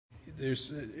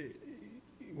there's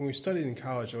when we studied in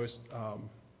college, I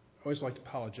always liked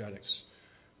apologetics.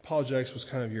 Apologetics was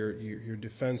kind of your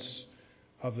defense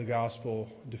of the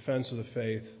gospel, defense of the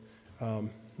faith.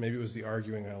 Maybe it was the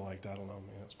arguing I liked. I don't know.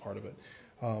 Maybe that's part of it.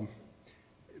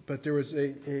 But there was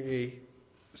a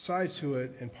side to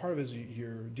it, and part of it is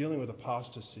you're dealing with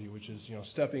apostasy, which is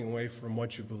stepping away from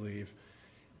what you believe.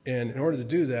 And in order to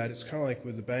do that, it's kind of like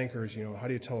with the bankers. How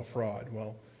do you tell a fraud?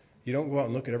 Well, you don't go out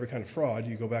and look at every kind of fraud.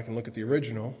 You go back and look at the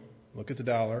original, look at the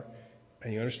dollar,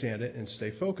 and you understand it and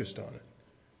stay focused on it.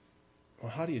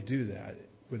 Well, how do you do that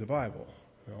with the Bible?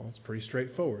 Well, it's pretty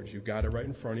straightforward. You've got it right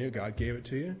in front of you. God gave it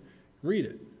to you. Read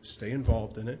it. Stay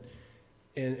involved in it.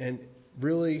 And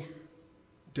really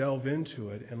delve into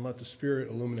it and let the Spirit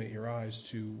illuminate your eyes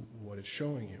to what it's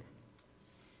showing you.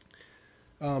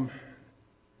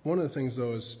 One of the things,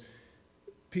 though, is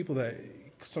people that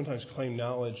sometimes claim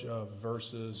knowledge of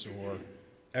verses or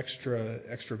extra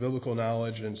biblical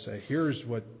knowledge and say, here's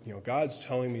what, God's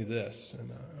telling me this.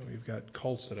 And we've got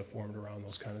cults that have formed around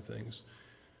those kind of things.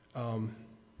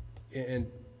 And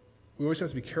we always have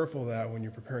to be careful of that when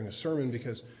you're preparing a sermon,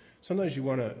 because sometimes you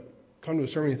want to come to a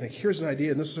sermon and you think, here's an idea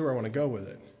and this is where I want to go with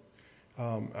it.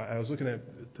 I was looking at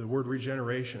the word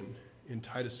regeneration in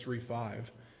Titus 3:5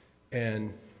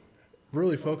 and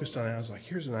really focused on it. I was like,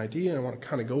 here's an idea and I want to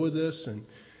kind of go with this.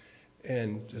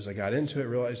 And as I got into it, I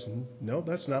realized, no,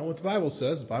 that's not what the Bible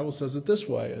says. The Bible says it this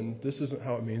way, and this isn't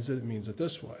how it means it. It means it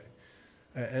this way.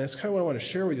 And it's kind of what I want to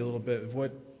share with you a little bit of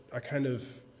what I kind of,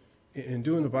 in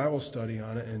doing the Bible study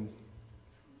on it and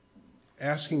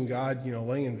asking God,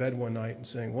 laying in bed one night and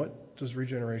saying, what does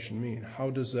regeneration mean? How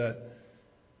does that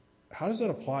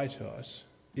apply to us?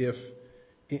 If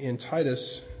in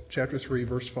Titus chapter 3,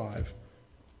 verse 5,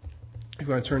 if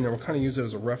you want to turn there, we'll kind of use it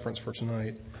as a reference for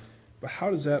tonight. But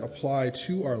how does that apply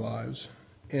to our lives?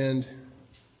 And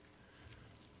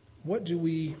what do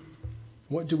we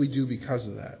do because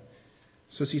of that?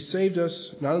 It says he saved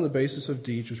us not on the basis of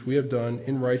deeds which we have done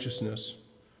in righteousness,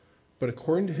 but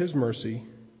according to his mercy,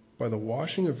 by the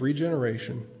washing of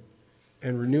regeneration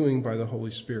and renewing by the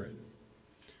Holy Spirit.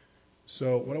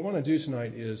 So what I want to do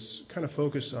tonight is kind of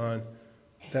focus on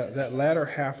that latter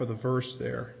half of the verse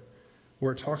there,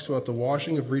 where it talks about the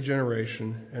washing of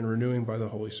regeneration and renewing by the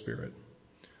Holy Spirit.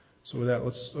 So with that,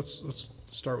 let's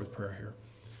start with prayer here.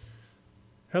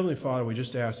 Heavenly Father, we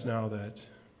just ask now that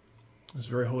this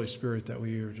very Holy Spirit that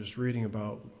we are just reading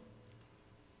about,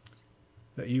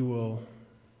 that you will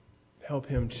help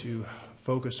him to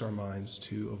focus our minds,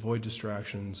 to avoid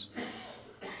distractions,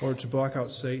 or to block out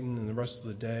Satan and the rest of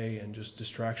the day and just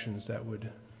distractions that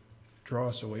would draw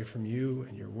us away from you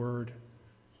and your word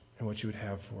and what you would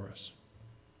have for us.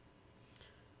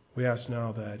 We ask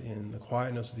now that in the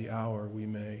quietness of the hour we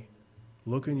may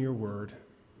look in your word,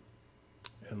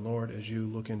 and Lord, as you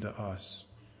look into us,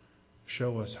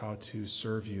 show us how to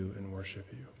serve you and worship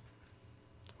you.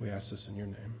 We ask this in your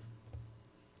name.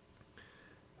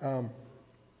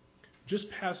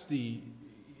 Just past the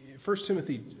 1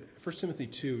 Timothy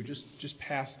 2, just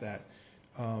past that,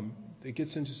 it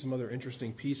gets into some other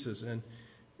interesting pieces. And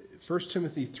 1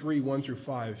 Timothy 3, 1 through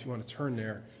 5, if you want to turn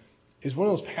there, is one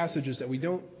of those passages that we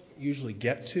don't usually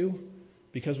get to,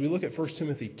 because we look at 1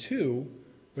 Timothy 2,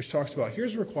 which talks about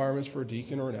here's the requirements for a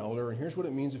deacon or an elder, and here's what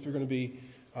it means if you're going to be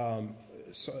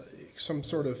some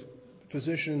sort of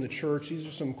position in the church. These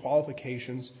are some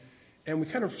qualifications. And we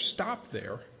kind of stop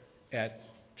there at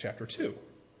chapter 2.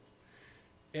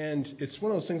 And it's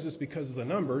one of those things that's because of the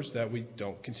numbers that we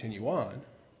don't continue on.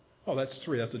 Oh, that's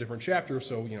 3. That's a different chapter.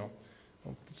 So,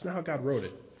 that's not how God wrote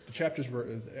it. The chapters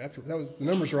were after. The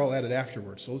numbers are all added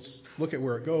afterwards. So let's look at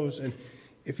where it goes. And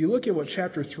if you look at what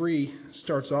chapter 3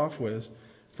 starts off with,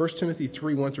 1 Timothy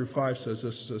 3, 1 through 5 says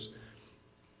this. Says,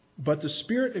 but the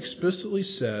Spirit explicitly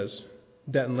says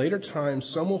that in later times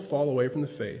some will fall away from the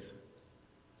faith,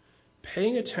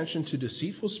 paying attention to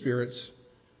deceitful spirits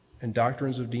and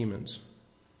doctrines of demons,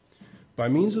 by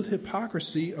means of the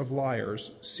hypocrisy of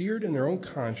liars, seared in their own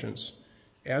conscience,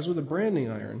 as with a branding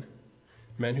iron,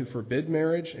 men who forbid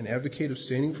marriage and advocate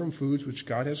abstaining from foods which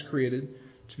God has created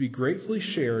to be gratefully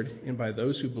shared in by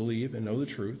those who believe and know the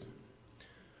truth.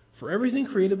 For everything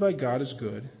created by God is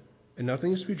good, and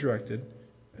nothing is to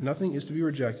be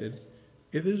rejected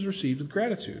if it is received with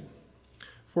gratitude.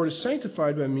 For it is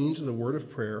sanctified by means of the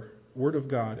word of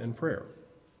God and prayer.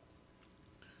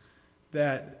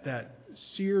 That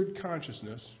seared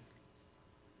consciousness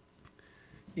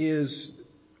is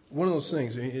one of those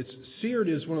things. I mean, it's seared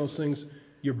is one of those things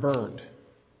you're burned.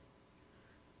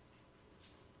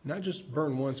 Not just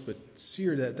burn once, but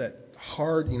sear that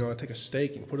hard, take a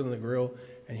steak and put it on the grill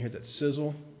and you hear that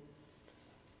sizzle.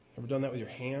 Ever done that with your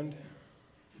hand?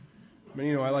 I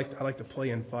mean, I like to play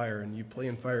in fire, and you play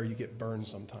in fire, you get burned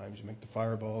sometimes. You make the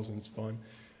fireballs, and it's fun.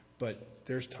 But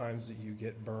there's times that you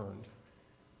get burned.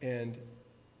 And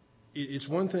it's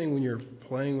one thing when you're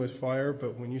playing with fire,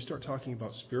 but when you start talking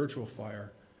about spiritual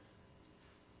fire,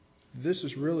 this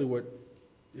is really what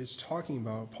it's talking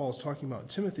about. Paul's talking about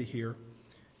Timothy here.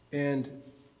 And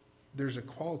there's a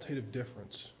qualitative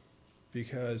difference,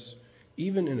 because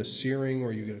even in a searing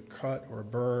where you get a cut or a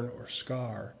burn or a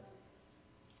scar,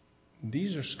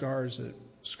 these are scars that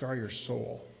scar your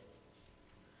soul.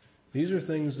 These are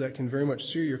things that can very much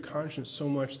sear your conscience so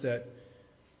much that,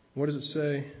 what does it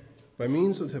say? By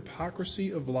means of the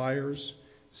hypocrisy of liars,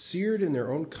 seared in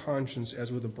their own conscience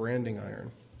as with a branding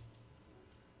iron.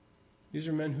 These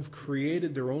are men who've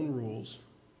created their own rules,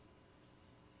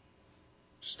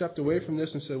 stepped away from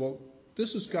this and said, well,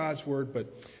 this is God's word,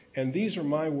 and these are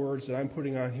my words that I'm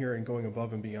putting on here and going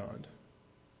above and beyond.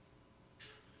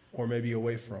 Or maybe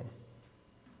away from.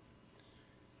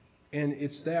 And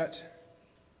it's that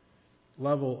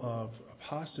level of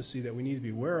apostasy that we need to be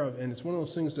aware of. And it's one of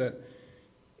those things that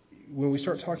when we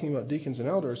start talking about deacons and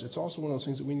elders, it's also one of those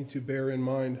things that we need to bear in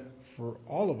mind for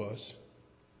all of us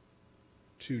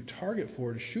to target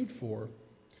for, to shoot for.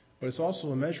 But it's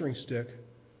also a measuring stick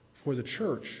for the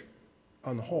church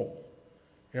on the whole.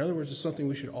 In other words, it's something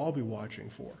we should all be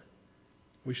watching for.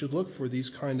 We should look for these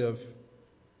kind of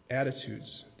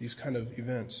attitudes, these kind of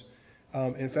events.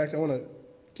 In fact, I want to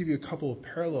give you a couple of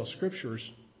parallel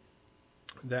scriptures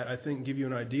that I think give you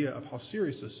an idea of how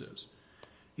serious this is.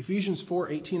 Ephesians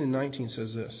 4:18 and 19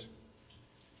 says this: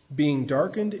 being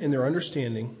darkened in their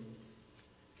understanding,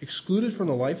 excluded from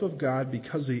the life of God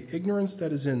because of the ignorance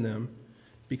that is in them,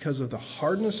 because of the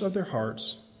hardness of their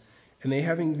hearts, and they,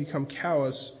 having become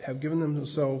callous, have given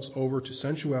themselves over to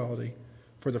sensuality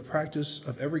for the practice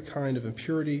of every kind of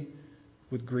impurity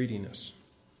with greediness.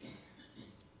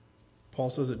 Paul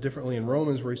says it differently in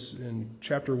Romans, where in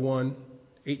chapter 1,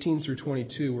 18 through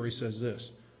 22, where he says this: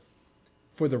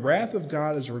 for the wrath of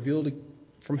God is revealed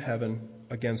from heaven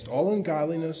against all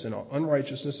ungodliness and all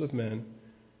unrighteousness of men,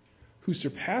 who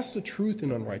surpass the truth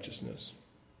in unrighteousness,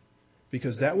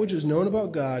 because that which is known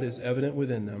about God is evident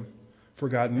within them, for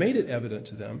God made it evident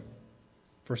to them.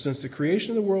 For since the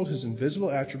creation of the world, his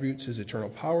invisible attributes, his eternal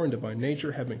power and divine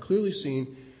nature have been clearly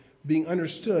seen, being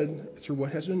understood through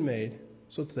what has been made,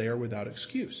 so that they are without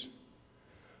excuse.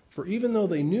 For even though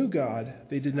they knew God,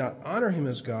 they did not honor him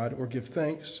as God or give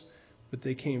thanks, but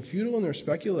they became futile in their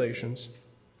speculations,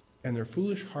 and their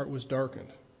foolish heart was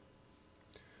darkened.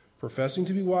 Professing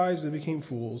to be wise, they became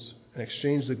fools, and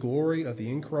exchanged the glory of the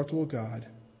incorruptible God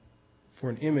for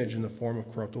an image in the form of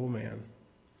corruptible man,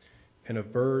 and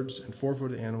of birds and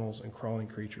four-footed animals and crawling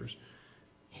creatures.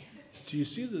 Do you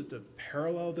see the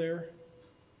parallel there?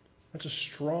 That's a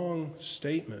strong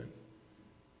statement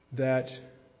that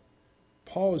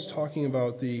Paul is talking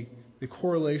about the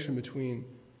correlation between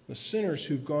the sinners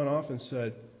who've gone off and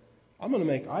said, I'm going to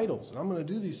make idols and I'm going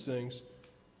to do these things,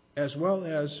 as well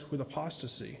as with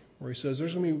apostasy, where he says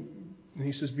there's going to be, and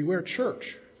he says, beware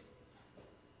church.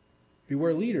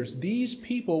 Beware leaders. These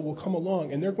people will come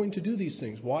along and they're going to do these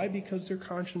things. Why? Because their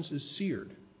conscience is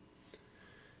seared.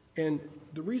 And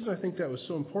the reason I think that was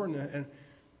so important, and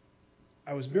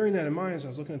I was bearing that in mind as I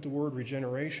was looking at the word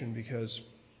regeneration, because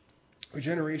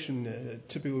regeneration,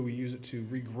 typically we use it to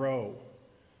regrow.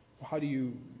 How do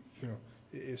you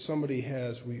if somebody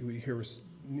has, we hear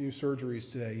new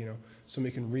surgeries today,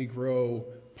 somebody can regrow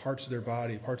parts of their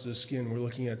body, parts of the skin. We're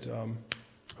looking at,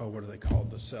 what are they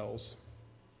called? The cells.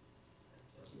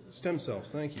 Stem cells,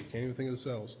 thank you. Can't even think of the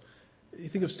cells. You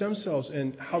think of stem cells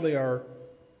and how they are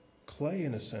clay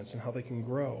in a sense, and how they can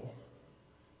grow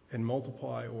and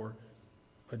multiply or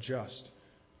adjust,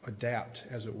 adapt,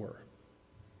 as it were.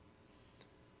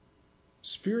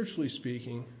 Spiritually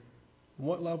speaking,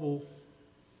 what level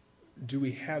do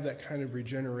we have that kind of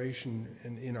regeneration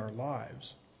in our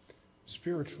lives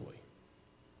spiritually?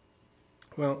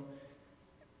 Well,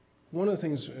 one of the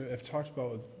things I've talked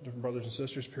about with different brothers and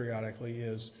sisters periodically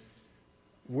is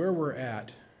where we're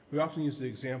at. We often use the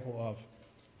example of,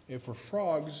 if we're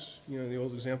frogs, the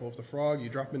old example of the frog, you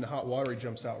drop him into hot water, he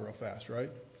jumps out real fast, right?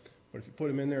 But if you put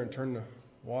him in there and turn the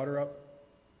water up,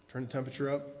 turn the temperature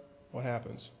up, what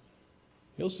happens?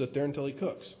 He'll sit there until he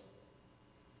cooks.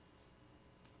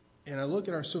 And I look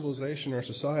at our civilization, our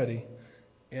society,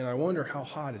 and I wonder how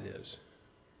hot it is.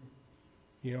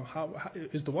 How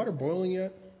is the water boiling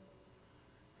yet?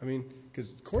 I mean,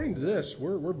 because according to this,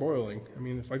 we're boiling. I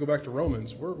mean, if I go back to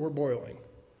Romans, we're boiling.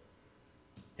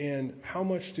 And how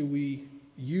much do we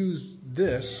use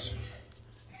this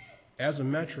as a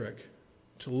metric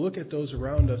to look at those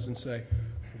around us and say,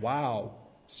 wow,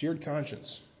 seared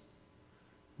conscience.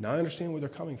 Now I understand where they're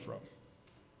coming from.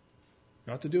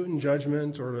 Not to do it in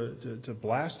judgment or to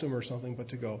blast them or something, but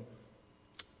to go,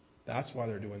 that's why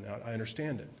they're doing that. I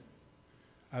understand it.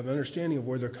 I have an understanding of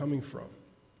where they're coming from.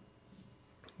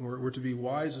 We're to be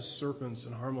wise as serpents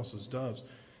and harmless as doves.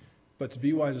 But to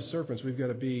be wise as serpents, we've got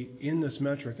to be in this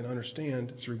metric and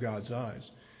understand through God's eyes.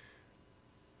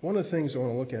 One of the things I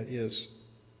want to look at is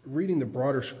reading the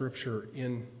broader scripture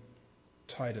in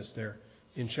Titus there,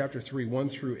 in chapter 3, 1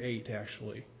 through 8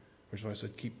 actually, which is why I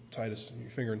said keep Titus,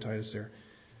 your finger in Titus there.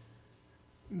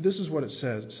 This is what it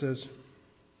says. It says,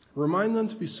 remind them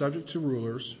to be subject to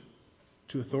rulers,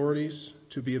 to authorities,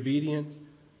 to be obedient,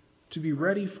 to be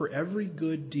ready for every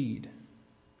good deed,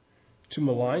 to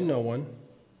malign no one,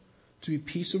 to be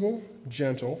peaceable,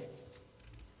 gentle,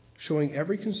 showing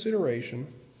every consideration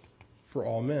for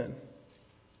all men.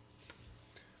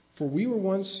 For we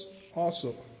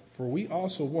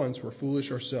also once were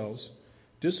foolish ourselves,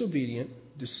 disobedient,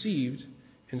 deceived,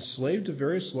 enslaved to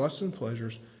various lusts and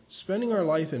pleasures, spending our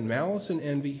life in malice and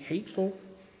envy, hateful,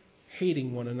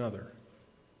 hating one another.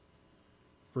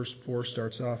 Verse 4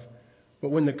 starts off, but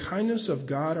when the kindness of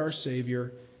God our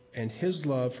Savior and His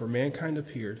love for mankind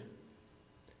appeared,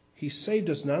 He saved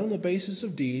us not on the basis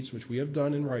of deeds which we have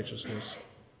done in righteousness,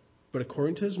 but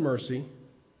according to His mercy,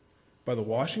 by the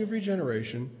washing of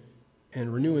regeneration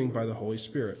and renewing by the Holy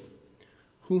Spirit,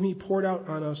 whom He poured out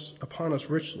upon us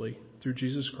richly through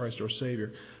Jesus Christ our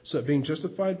Savior, so that being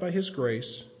justified by His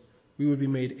grace, we would be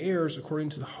made heirs according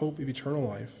to the hope of eternal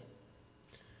life.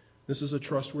 This is a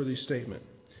trustworthy statement.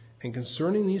 And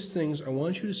concerning these things, I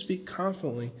want you to speak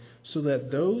confidently, so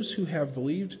that those who have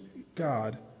believed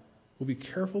God will be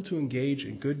careful to engage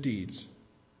in good deeds.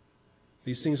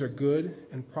 These things are good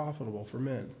and profitable for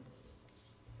men.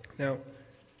 Now,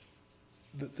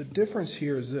 the difference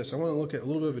here is this. I want to look at a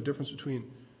little bit of a difference between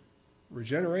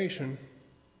regeneration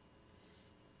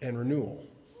and renewal.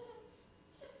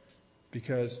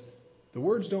 Because the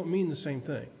words don't mean the same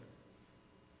thing.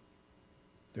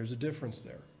 There's a difference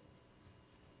there.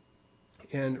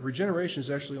 And regeneration is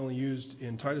actually only used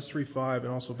in Titus 3:5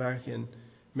 and also back in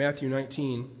Matthew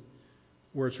 19,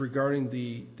 where it's regarding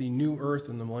the new earth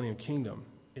and the millennium kingdom.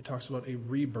 It talks about a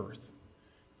rebirth.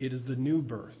 It is the new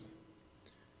birth.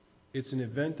 It's an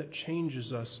event that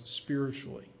changes us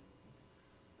spiritually.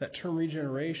 That term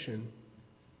regeneration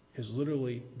is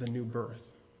literally the new birth.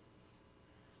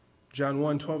 John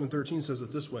 1:12 and 13 says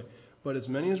it this way, but as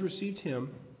many as received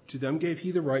Him, to them gave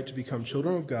He the right to become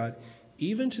children of God,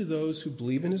 even to those who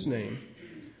believe in His name,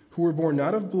 who were born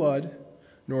not of blood,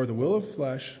 nor the will of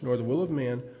flesh, nor the will of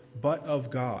man, but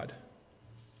of God.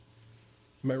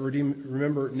 You might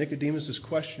remember Nicodemus'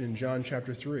 question in John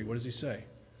chapter 3. What does he say?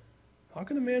 How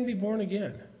can a man be born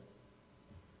again?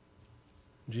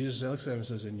 Jesus looks at him and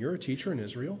says, and you're a teacher in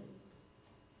Israel?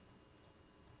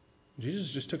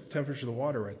 Jesus just took the temperature of the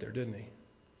water right there, didn't He?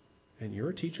 And you're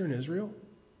a teacher in Israel?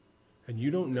 And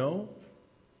you don't know?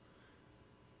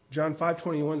 John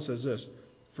 5:21 says this,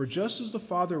 for just as the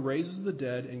Father raises the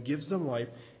dead and gives them life,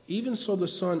 even so the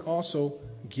Son also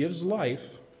gives life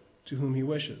to whom He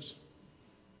wishes.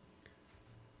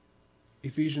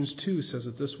 Ephesians 2 says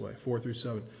it this way, 4 through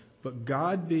 7. But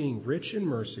God, being rich in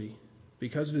mercy,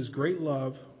 because of His great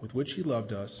love with which He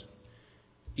loved us,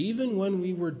 even when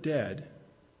we were dead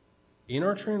in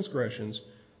our transgressions,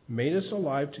 made us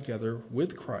alive together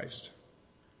with Christ.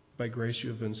 By grace you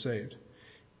have been saved.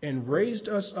 And raised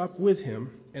us up with Him,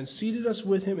 and seated us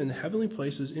with Him in the heavenly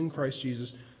places in Christ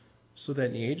Jesus, so that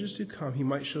in the ages to come He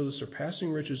might show the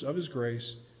surpassing riches of His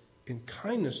grace in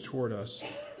kindness toward us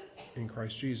in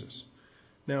Christ Jesus.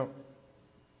 Now,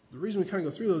 the reason we kind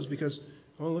of go through those is because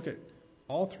I want to look at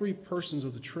all three persons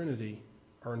of the Trinity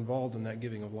are involved in that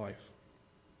giving of life.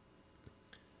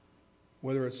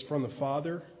 Whether it's from the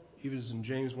Father, even as in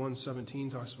James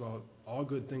 1:17 talks about all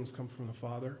good things come from the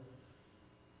Father,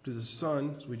 to the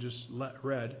Son, as we just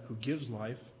read, who gives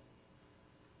life.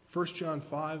 1 John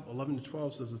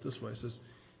 5:11-12 says it this way. It says,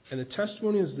 and the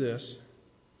testimony is this,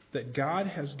 that God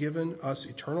has given us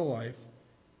eternal life,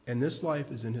 and this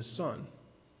life is in His Son.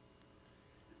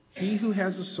 He who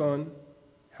has the Son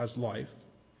has life.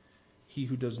 He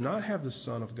who does not have the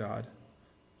Son of God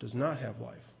does not have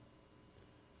life.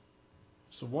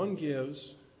 So one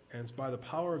gives, and it's by the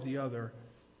power of the other,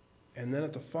 and then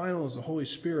at the final is the Holy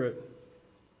Spirit,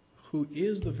 who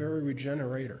is the very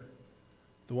regenerator,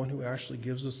 the one who actually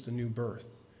gives us the new birth,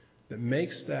 that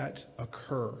makes that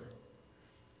occur.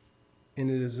 And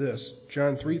it is this.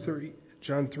 John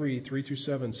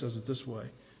 3:3-7 says it this way.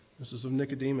 This is of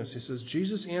Nicodemus. He says,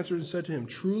 Jesus answered and said to him,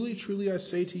 truly, truly, I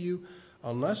say to you,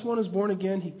 unless one is born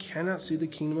again, he cannot see the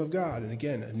kingdom of God. And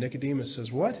again, Nicodemus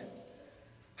says, what?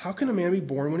 How can a man be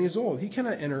born when he is old? He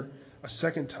cannot enter a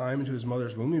second time into his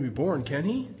mother's womb and be born, can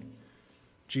he?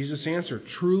 Jesus answered,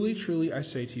 Truly, truly, I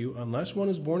say to you, unless one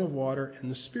is born of water and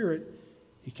the Spirit,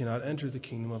 he cannot enter the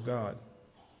kingdom of God.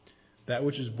 That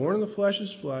which is born of the flesh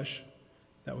is flesh,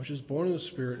 that which is born of the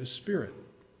Spirit is spirit.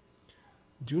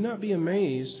 Do not be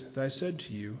amazed that I said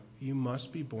to you, you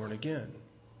must be born again.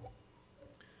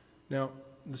 Now,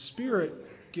 the Spirit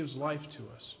gives life to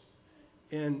us.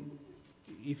 And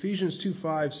Ephesians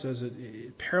 2:5 says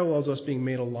it parallels us being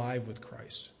made alive with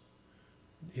Christ.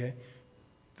 Okay?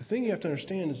 The thing you have to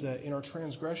understand is that in our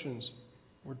transgressions,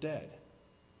 we're dead.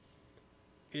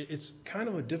 It's kind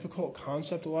of a difficult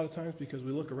concept a lot of times because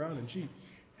we look around and, gee,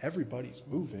 everybody's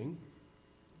moving.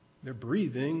 They're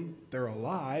breathing. They're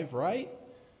alive, right?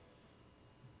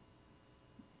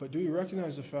 But do we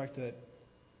recognize the fact that,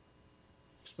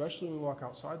 especially when we walk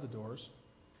outside the doors,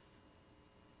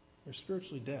 they're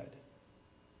spiritually dead?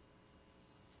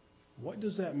 What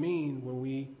does that mean when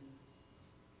we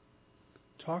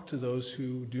talk to those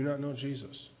who do not know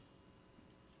Jesus?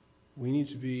 We need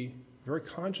to be very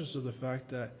conscious of the fact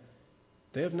that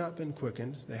they have not been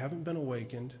quickened, they haven't been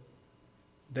awakened,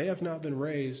 they have not been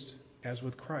raised as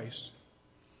with Christ.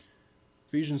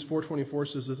 Ephesians 4:24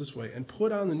 says it this way, and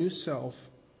put on the new self,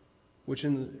 which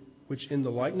in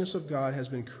the likeness of God has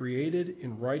been created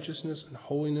in righteousness and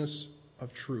holiness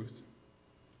of truth.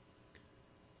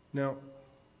 Now,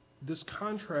 this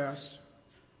contrasts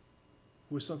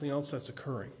with something else that's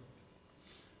occurring.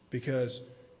 Because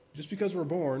just because we're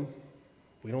born,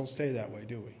 we don't stay that way,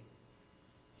 do we?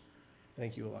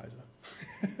 Thank you, Eliza.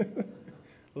 A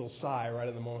little sigh right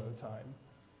at the moment of time.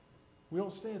 We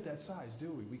don't stay at that size,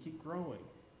 do we? We keep growing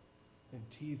and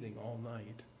teething all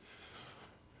night.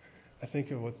 I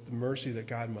think of what the mercy that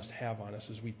God must have on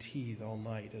us as we teethe all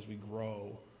night, as we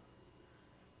grow.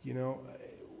 You know,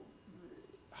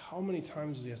 how many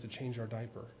times does He have to change our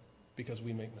diaper because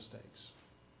we make mistakes?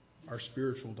 Our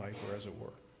spiritual diaper, as it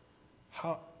were.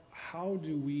 How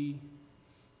do we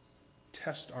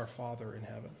test our Father in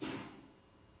heaven?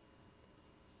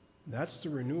 That's the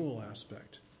renewal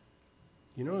aspect.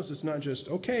 You notice it's not just,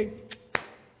 okay,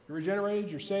 you're regenerated,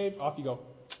 you're saved, off you go.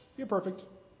 You're perfect.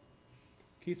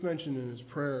 Keith mentioned in his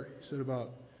prayer, he said about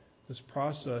this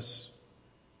process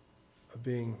of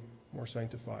being more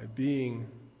sanctified, being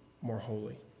more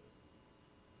holy.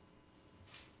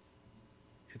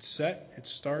 It's set,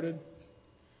 it's started.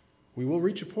 We will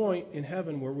reach a point in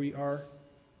heaven where we are,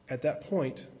 at that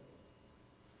point,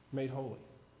 made holy.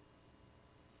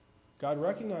 God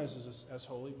recognizes us as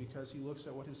holy because He looks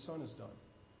at what His Son has done.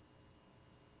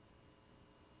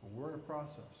 But we're in a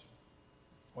process.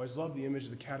 I always love the image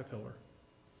of the caterpillar.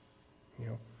 You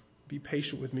know, be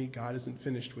patient with me. God isn't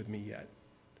finished with me yet.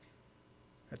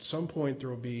 At some point, there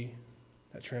will be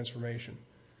that transformation.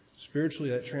 Spiritually,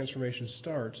 that transformation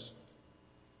starts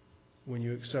when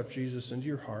you accept Jesus into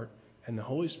your heart and the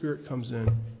Holy Spirit comes in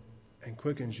and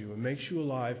quickens you and makes you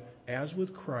alive as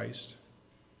with Christ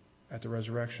at the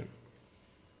resurrection.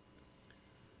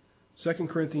 2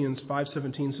 Corinthians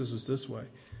 5:17 says it this way,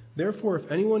 Therefore,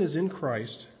 if anyone is in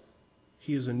Christ,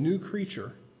 he is a new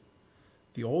creature.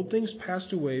 The old things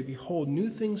passed away. Behold,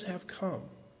 new things have come.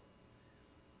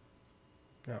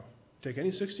 Now, take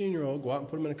any 16-year-old, go out and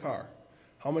put them in a car.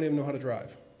 How many of them know how to drive?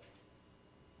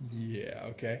 Yeah,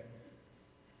 okay.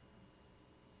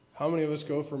 How many of us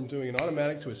go from doing an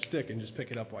automatic to a stick and just pick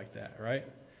it up like that, right?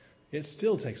 It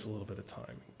still takes a little bit of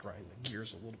time. Grind the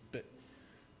gears a little bit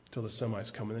until the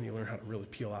semis come, and then you learn how to really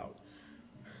peel out.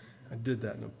 I did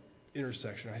that in an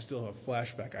intersection. I still have a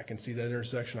flashback. I can see that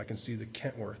intersection. I can see the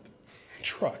Kentworth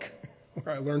truck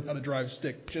where I learned how to drive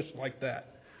stick just like that.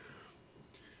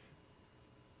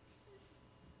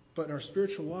 But in our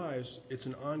spiritual lives, it's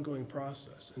an ongoing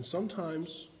process. And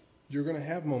sometimes you're going to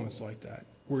have moments like that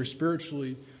where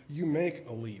spiritually you make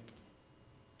a leap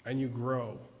and you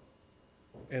grow.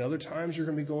 And other times you're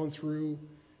going to be going through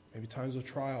maybe times of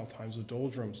trial, times of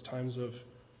doldrums, times of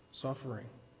suffering.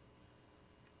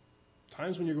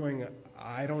 Times when you're going,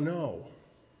 I don't know.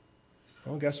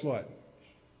 Well, guess what?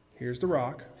 Here's the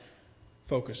rock.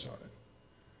 Focus on it.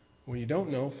 When you don't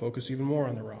know, focus even more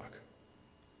on the rock.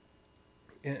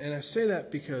 And I say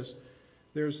that because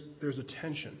there's a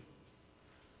tension.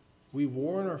 We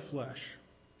war in our flesh.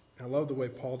 I love the way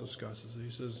Paul discusses it.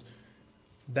 He says,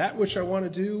 that which I want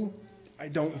to do, I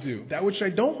don't do. That which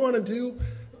I don't want to do,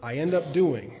 I end up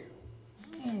doing.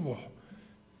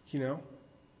 You know?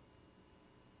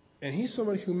 And he's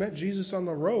somebody who met Jesus on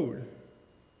the road.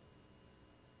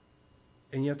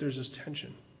 And yet there's this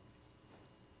tension.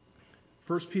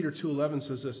 1 Peter 2:11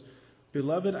 says this,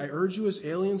 Beloved, I urge you as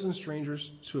aliens and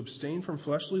strangers to abstain from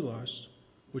fleshly lusts,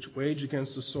 which wage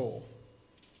against the soul.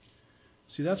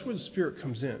 See, that's where the Spirit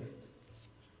comes in.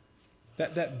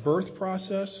 That birth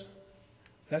process,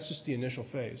 that's just the initial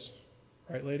phase.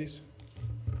 Right, ladies?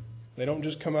 They don't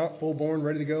just come out full born,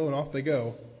 ready to go, and off they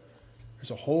go.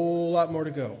 There's a whole lot more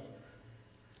to go.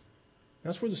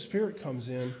 That's where the Spirit comes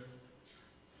in.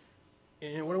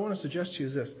 And what I want to suggest to you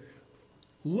is this.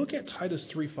 Look at Titus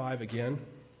 3:5 again.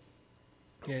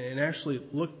 And actually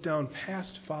look down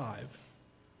past 5.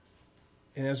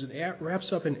 And as it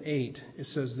wraps up in 8, it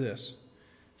says this.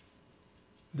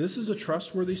 This is a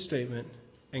trustworthy statement,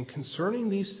 and concerning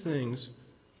these things,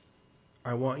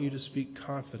 I want you to speak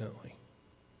confidently,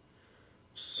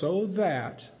 so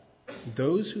that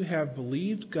those who have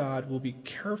believed God will be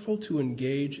careful to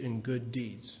engage in good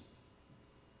deeds.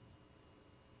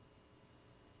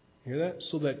 Hear that?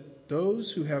 So that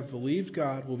those who have believed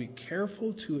God will be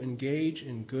careful to engage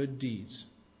in good deeds.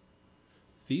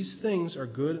 These things are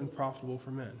good and profitable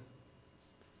for men.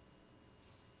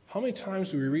 How many times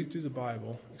do we read through the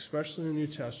Bible, especially in the New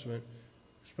Testament,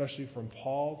 especially from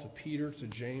Paul to Peter to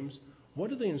James? What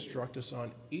do they instruct us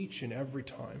on each and every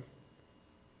time?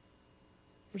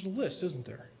 There's a list, isn't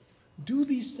there? Do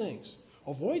these things.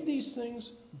 Avoid these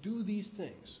things. Do these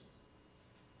things.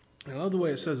 And I love the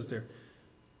way it says it there.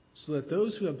 So that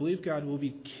those who have believed God will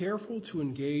be careful to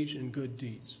engage in good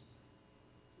deeds.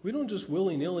 We don't just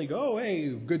willy-nilly go, hey,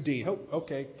 good deed. Oh,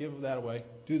 okay, give that away.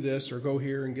 Do this or go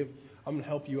here and I'm going to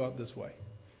help you out this way.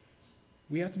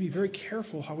 We have to be very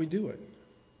careful how we do it.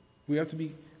 We have to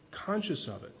be conscious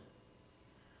of it.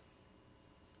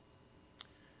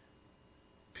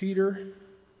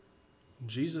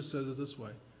 Jesus says it this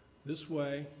way. This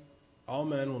way, all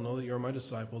men will know that you are my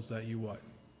disciples, that you what?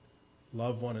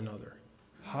 Love one another.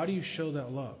 How do you show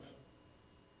that love?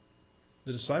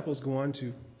 The disciples go on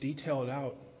to detail it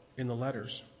out in the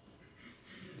letters.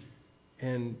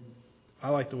 And I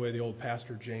like the way the old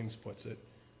pastor James puts it.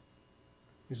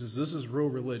 He says, this is real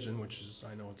religion, which is,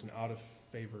 I know it's an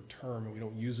out-of-favor term, and we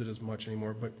don't use it as much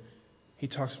anymore, but he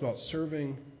talks about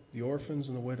serving the orphans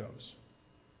and the widows.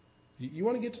 You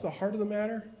want to get to the heart of the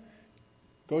matter?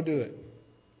 Go do it.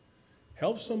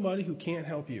 Help somebody who can't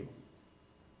help you.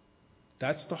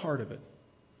 That's the heart of it.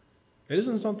 It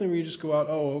isn't something where you just go out,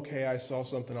 oh, okay, I saw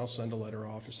something, I'll send a letter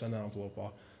off or send an envelope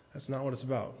off. That's not what it's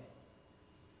about.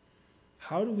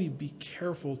 How do we be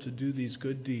careful to do these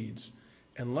good deeds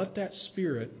and let that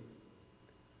Spirit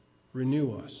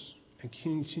renew us and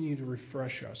continue to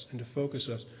refresh us and to focus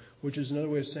us, which is another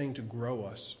way of saying to grow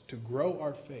us, to grow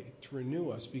our faith, to renew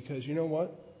us. Because you know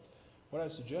what? What I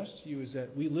suggest to you is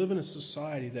that we live in a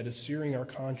society that is searing our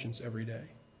conscience every day.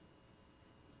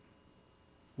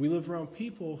 We live around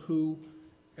people who,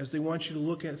 as they want you to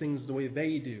look at things the way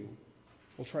they do,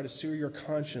 will try to sear your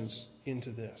conscience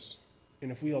into this.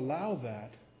 And if we allow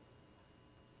that,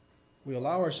 we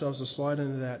allow ourselves to slide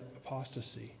into that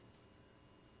apostasy.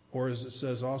 Or as it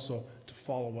says also, to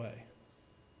fall away.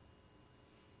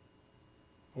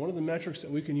 One of the metrics that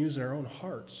we can use in our own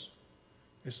hearts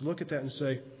is to look at that and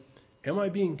say, am I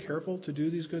being careful to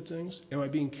do these good things? Am I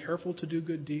being careful to do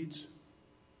good deeds?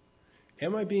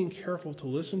 Am I being careful to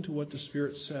listen to what the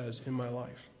Spirit says in my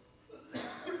life?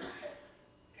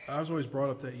 I was always brought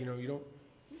up that, you don't,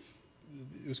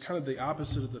 it was kind of the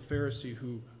opposite of the Pharisee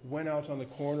who went out on the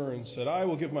corner and said, I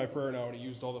will give my prayer now. And he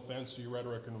used all the fancy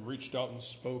rhetoric and reached out and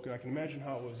spoke. And I can imagine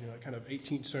how it was, kind of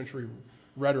 18th century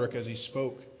rhetoric as he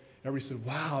spoke. Everybody said,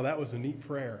 wow, that was a neat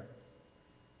prayer.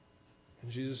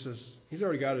 And Jesus says, he's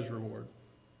already got his reward.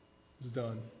 It's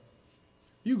done.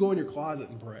 You go in your closet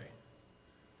and pray.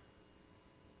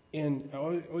 And I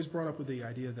always brought up with the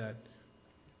idea that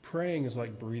praying is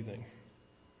like breathing.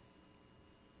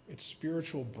 It's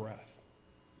spiritual breath.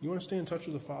 You want to stay in touch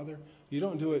with the Father? You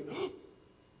don't do it,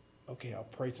 okay, I'll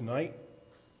pray tonight,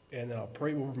 and then I'll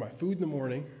pray over my food in the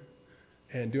morning,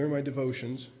 and during my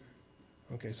devotions.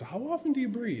 Okay, so how often do you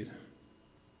breathe?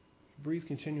 You breathe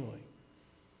continually.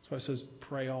 That's why it says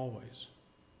pray always.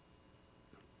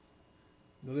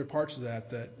 The other parts of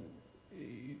that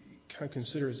you kind of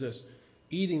consider is this.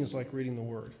 Eating is like reading the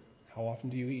Word. How often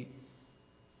do you eat?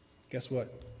 Guess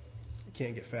what? You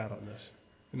can't get fat on this.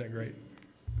 Isn't that great?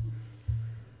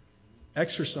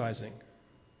 Exercising.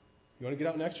 You want to get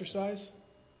out and exercise?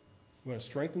 You want to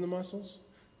strengthen the muscles?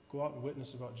 Go out and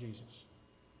witness about Jesus.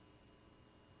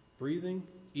 Breathing,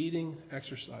 eating,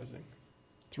 exercising.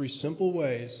 3 simple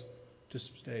ways to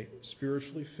stay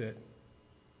spiritually fit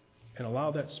and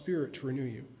allow that Spirit to renew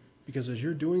you. Because as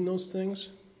you're doing those things,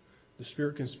 the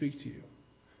Spirit can speak to you.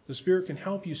 The Spirit can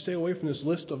help you stay away from this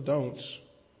list of don'ts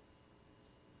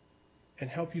and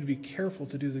help you to be careful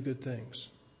to do the good things.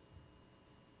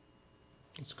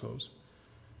 Let's close.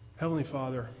 Heavenly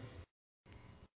Father,